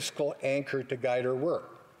new fiscal anchor to guide her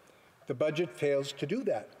work. The budget fails to do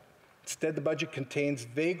that. Instead, the budget contains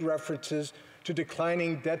vague references to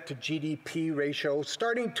declining debt to GDP ratio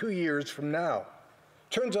starting 2 years from now.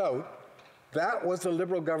 Turns out that was the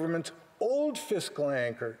Liberal government's old fiscal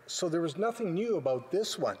anchor, so there was nothing new about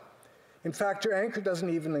this one. In fact, your anchor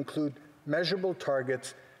doesn't even include measurable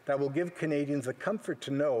targets that will give Canadians the comfort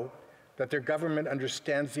to know that their government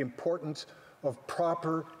understands the importance of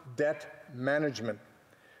proper debt management.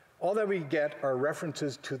 All that we get are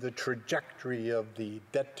references to the trajectory of the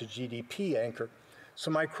debt to GDP anchor.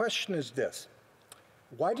 So my question is this: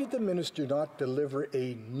 why did the minister not deliver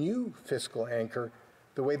a new fiscal anchor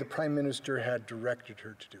the way the Prime Minister had directed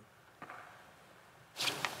her to do?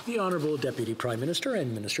 The Honourable Deputy Prime Minister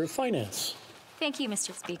and Minister of Finance. Thank you,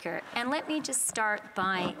 Mr. Speaker. And let me just start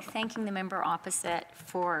by thanking the member opposite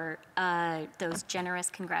for those generous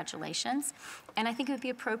congratulations. And I think it would be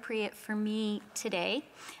appropriate for me today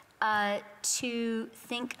to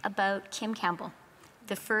think about Kim Campbell,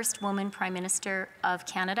 the first woman Prime Minister of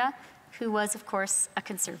Canada, who was, of course, a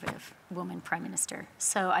Conservative woman Prime Minister.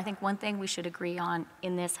 So I think one thing we should agree on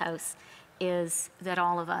in this House is that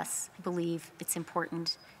all of us believe it's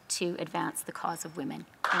important to advance the cause of women in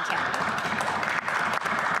Canada.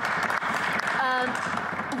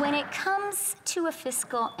 When it comes to a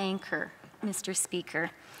fiscal anchor, Mr. Speaker,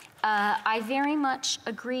 I very much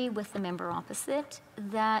agree with the member opposite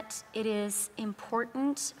that it is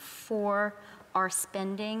important for our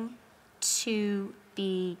spending to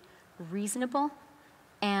be reasonable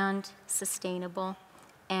and sustainable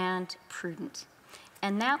and prudent.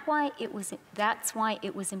 And that's why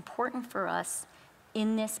it was important for us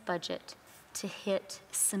in this budget to hit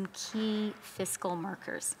some key fiscal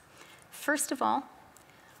markers. First of all,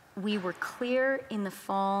 we were clear in the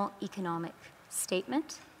fall economic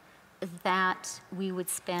statement that we would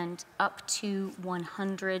spend up to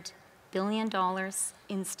 $100 billion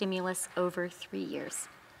in stimulus over 3 years.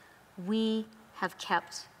 We have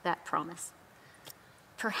kept that promise.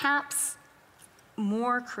 Perhaps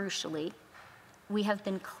more crucially, we have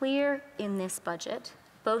been clear in this budget,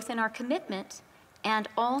 both in our commitment and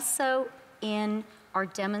also in our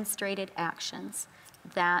demonstrated actions,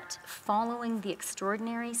 that following the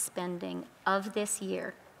extraordinary spending of this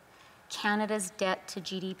year, Canada's debt to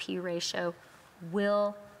GDP ratio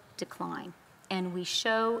will decline. And we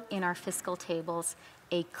show in our fiscal tables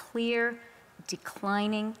a clear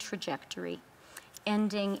declining trajectory,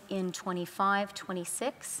 ending in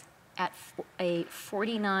 25-26 at a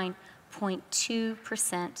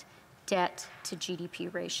 49.2% debt to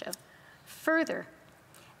GDP ratio. Further,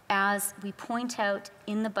 as we point out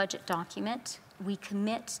in the budget document, we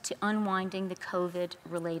commit to unwinding the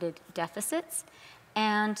COVID-related deficits,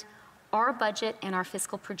 and our budget and our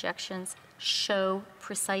fiscal projections show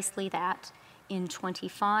precisely that. In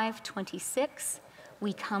 25-26,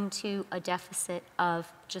 we come to a deficit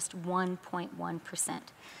of just 1.1%.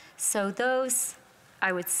 So those,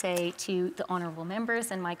 I would say to the honourable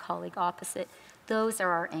members and my colleague opposite, those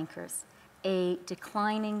are our anchors: a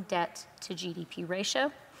declining debt to GDP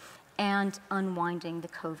ratio and unwinding the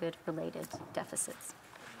COVID-related deficits.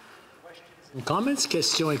 Comments,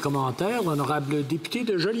 questions et commentaires. L'honorable député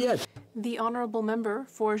de Joliette. The honourable member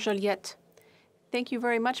for Joliette. Thank you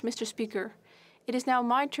very much, Mr. Speaker. It is now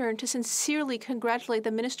my turn to sincerely congratulate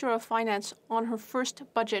the Minister of Finance on her first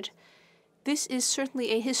budget. This is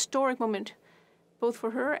certainly a historic moment, both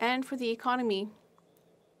for her and for the economy.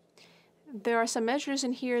 There are some measures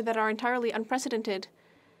in here that are entirely unprecedented,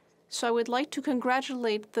 so I would like to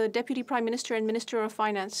congratulate the Deputy Prime Minister and Minister of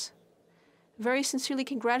Finance. Very sincerely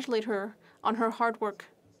congratulate her on her hard work.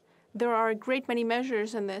 There are a great many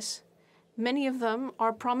measures in this. Many of them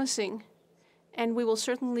are promising, and we will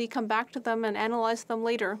certainly come back to them and analyze them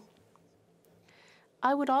later.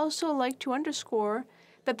 I would also like to underscore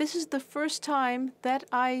that this is the first time that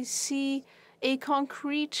I see a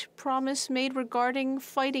concrete promise made regarding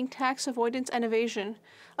fighting tax avoidance and evasion.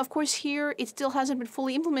 Of course, here it still hasn't been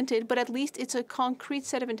fully implemented, but at least it's a concrete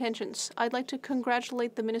set of intentions. I'd like to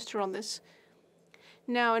congratulate the minister on this.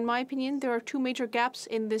 Now, in my opinion, there are two major gaps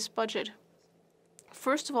in this budget.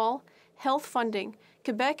 First of all, health funding.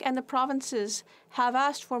 Quebec and the provinces have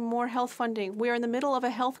asked for more health funding. We are in the middle of a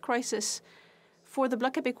health crisis. For the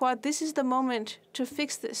Bloc Québécois, this is the moment to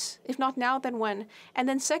fix this. If not now, then when? And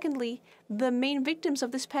then secondly, the main victims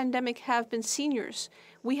of this pandemic have been seniors.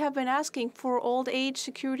 We have been asking for old age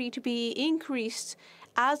security to be increased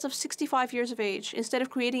as of 65 years of age, instead of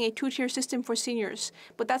creating a two-tier system for seniors.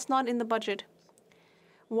 But that's not in the budget.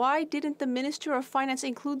 Why didn't the Minister of Finance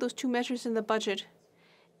include those two measures in the budget?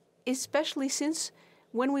 Especially since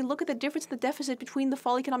when we look at the difference in the deficit between the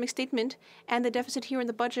fall economic statement and the deficit here in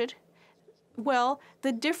the budget, well,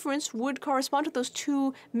 the difference would correspond to those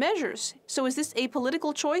two measures. So is this a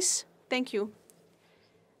political choice? Thank you.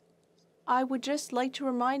 I would just like to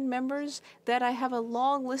remind members that I have a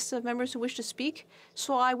long list of members who wish to speak,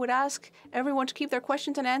 so I would ask everyone to keep their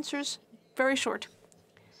questions and answers very short.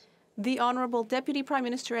 The Honourable Deputy Prime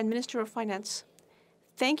Minister and Minister of Finance.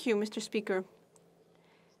 Thank you, Mr. Speaker.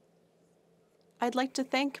 I'd like to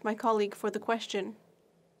thank my colleague for the question.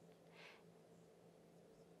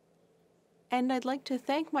 And I'd like to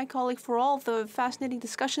thank my colleague for all the fascinating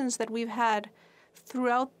discussions that we've had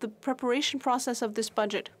throughout the preparation process of this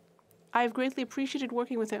budget. I've greatly appreciated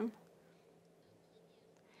working with him.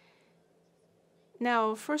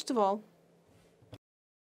 Now, first of all,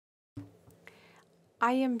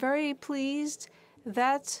 I am very pleased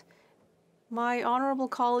that my honorable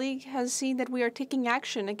colleague has seen that we are taking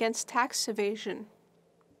action against tax evasion.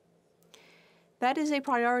 That is a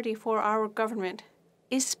priority for our government,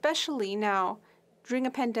 especially now during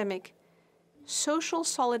a pandemic. Social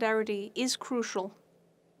solidarity is crucial.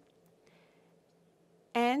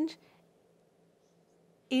 And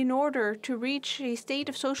in order to reach a state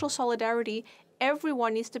of social solidarity,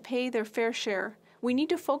 everyone needs to pay their fair share. We need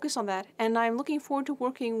to focus on that, and I'm looking forward to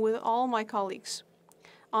working with all my colleagues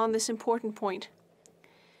on this important point.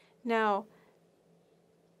 Now,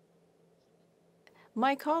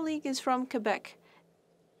 my colleague is from Quebec,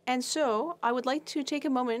 and so I would like to take a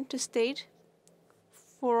moment to state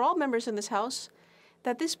for all members in this House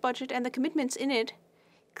that this budget and the commitments in it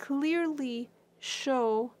clearly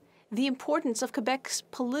show the importance of Quebec's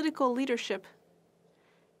political leadership.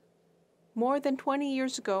 More than 20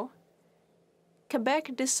 years ago,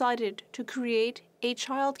 Quebec decided to create a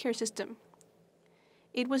childcare system.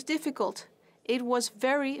 It was difficult. It was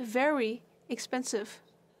very, very expensive.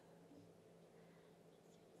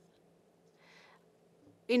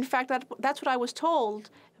 In fact, that's what I was told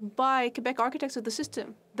by Quebec architects of the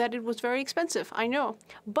system, that it was very expensive, I know.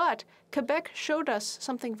 But Quebec showed us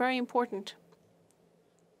something very important.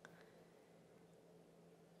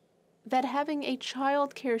 That having a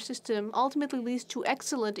childcare system ultimately leads to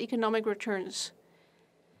excellent economic returns.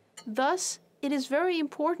 Thus, it is very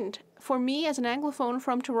important for me as an Anglophone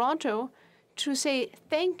from Toronto to say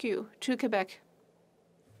thank you to Quebec.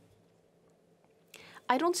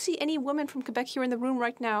 I don't see any women from Quebec here in the room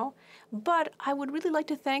right now, but I would really like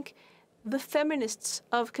to thank the feminists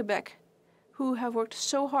of Quebec who have worked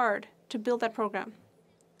so hard to build that program.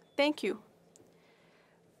 Thank you.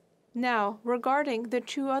 Now, regarding the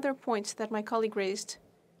two other points that my colleague raised,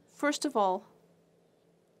 first of all,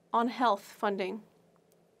 on health funding.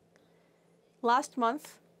 Last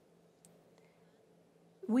month,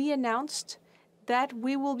 we announced that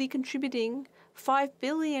we will be contributing $5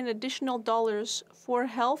 billion additional for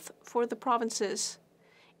health for the provinces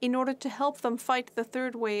in order to help them fight the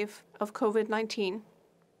third wave of COVID-19.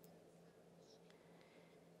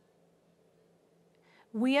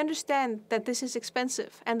 We understand that this is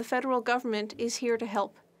expensive, and the federal government is here to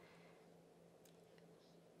help.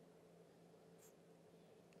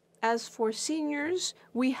 As for seniors,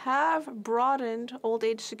 we have broadened old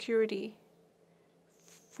age security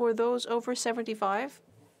for those over 75.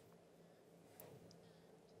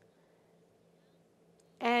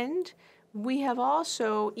 And we have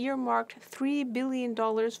also earmarked $3 billion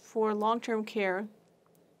for long-term care.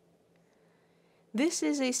 This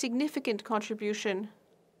is a significant contribution.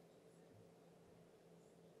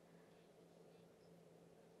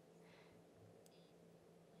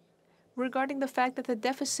 Regarding the fact that the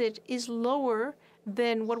deficit is lower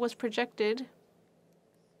than what was projected,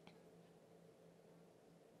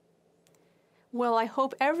 well, I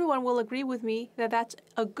hope everyone will agree with me that that's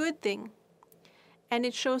a good thing. And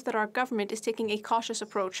it shows that our government is taking a cautious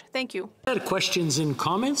approach. Thank you. Questions and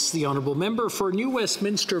comments. The Honourable Member for New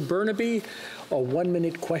Westminster Burnaby. A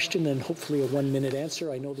 1-minute question and hopefully a 1-minute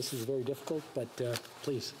answer. I know this is very difficult, but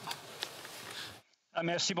please.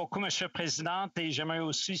 Merci beaucoup, Monsieur le Président. Et j'aimerais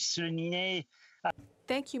aussi souligner.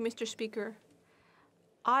 Thank you, Mr. Speaker.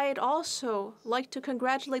 I'd also like to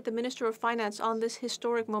congratulate the Minister of Finance on this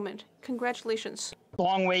historic moment. Congratulations.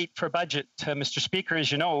 Long wait for budget, Mr. Speaker,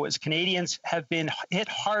 as you know, as Canadians have been hit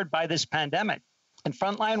hard by this pandemic. And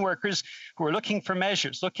frontline workers who are looking for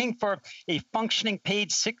measures, looking for a functioning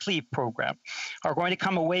paid sick leave program, are going to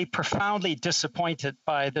come away profoundly disappointed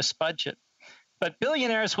by this budget. But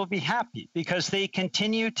billionaires will be happy because they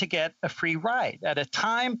continue to get a free ride at a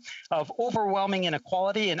time of overwhelming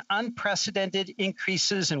inequality and unprecedented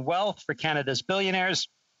increases in wealth for Canada's billionaires.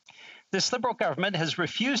 This Liberal government has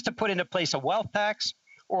refused to put into place a wealth tax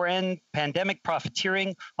or end pandemic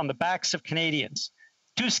profiteering on the backs of Canadians.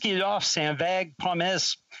 Tout ce qu'il offre, c'est un vague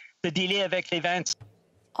promesse de dealer avec les vents.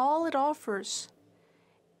 All it offers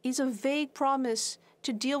is a vague promise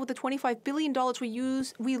to deal with the $25 billion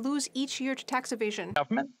we lose each year to tax evasion.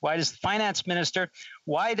 Government? Why does the finance minister,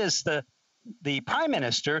 why does the Prime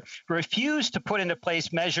Minister refuse to put into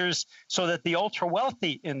place measures so that the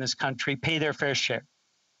ultra-wealthy in this country pay their fair share?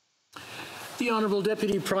 The Honourable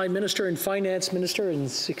Deputy Prime Minister and Finance Minister in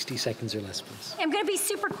 60 seconds or less, please. I'm going to be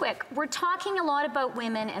super quick. We're talking a lot about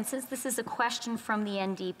women, and since this is a question from the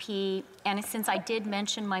NDP, and since I did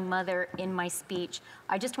mention my mother in my speech,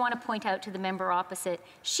 I just want to point out to the member opposite,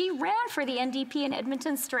 she ran for the NDP in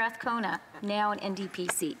Edmonton Strathcona, now an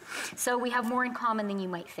NDP seat. So we have more in common than you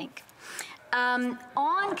might think. On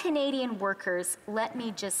Canadian workers, let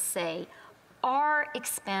me just say, our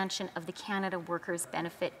expansion of the Canada Workers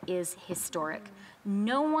Benefit is historic.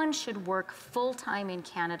 No one should work full-time in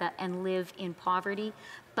Canada and live in poverty,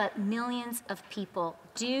 but millions of people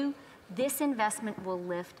do. This investment will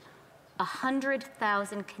lift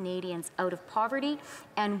 100,000 Canadians out of poverty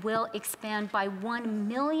and will expand by 1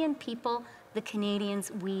 million people the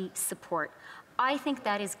Canadians we support. I think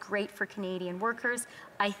that is great for Canadian workers.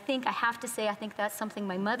 I have to say, I think that's something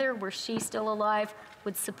my mother, were she still alive,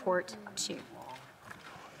 would support too.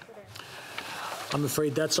 I'm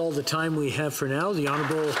afraid that's all the time we have for now. The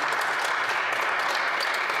Honourable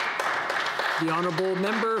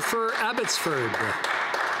Member for Abbotsford.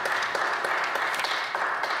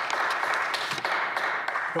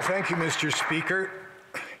 Well, thank you, Mr. Speaker.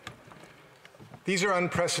 These are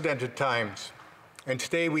unprecedented times, and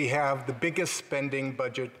today we have the biggest spending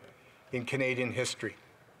budget in Canadian history.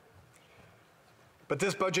 But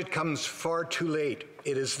this budget comes far too late.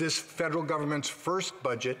 It is this federal government's first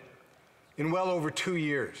budget in well over 2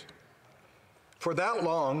 years. For that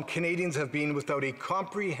long, Canadians have been without a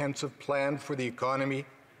comprehensive plan for the economy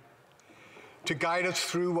to guide us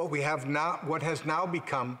through what has now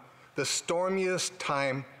become the stormiest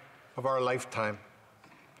time of our lifetime.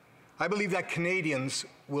 I believe that Canadians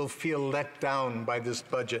will feel let down by this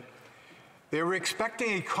budget. They were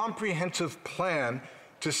expecting a comprehensive plan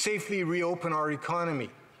to safely reopen our economy,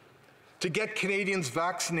 to get Canadians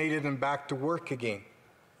vaccinated and back to work again,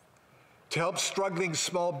 to help struggling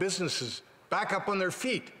small businesses back up on their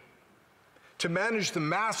feet, to manage the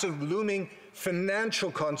massive looming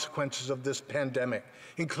financial consequences of this pandemic,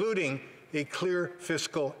 including a clear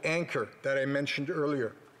fiscal anchor that I mentioned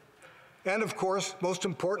earlier. And of course, most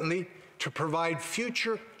importantly, to provide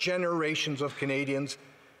future generations of Canadians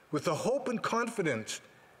with the hope and confidence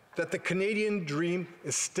that the Canadian dream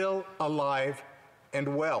is still alive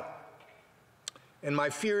and well. And my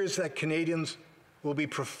fear is that Canadians will be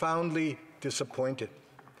profoundly disappointed.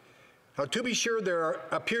 Now, to be sure, there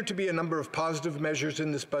appear to be a number of positive measures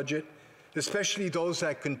in this budget, especially those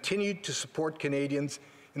that continue to support Canadians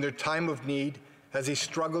in their time of need as they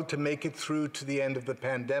struggle to make it through to the end of the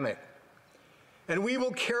pandemic. And we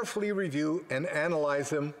will carefully review and analyze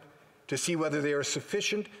them to see whether they are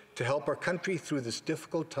sufficient to help our country through this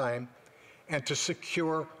difficult time and to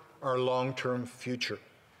secure our long-term future.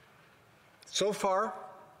 So far,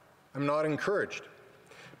 I'm not encouraged,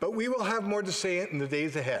 but we will have more to say in the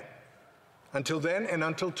days ahead. Until then and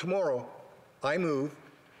until tomorrow, I move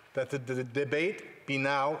that the debate be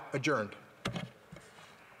now adjourned.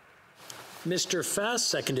 Mr. Fass,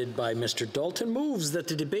 seconded by Mr. Dalton, moves that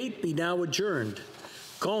the debate be now adjourned.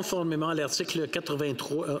 Conformément à l'article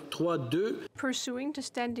 83.2. Pursuing to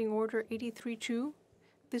Standing Order 83.2,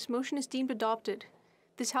 this motion is deemed adopted.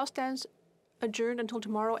 This House stands adjourned until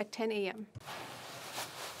tomorrow at 10 a.m.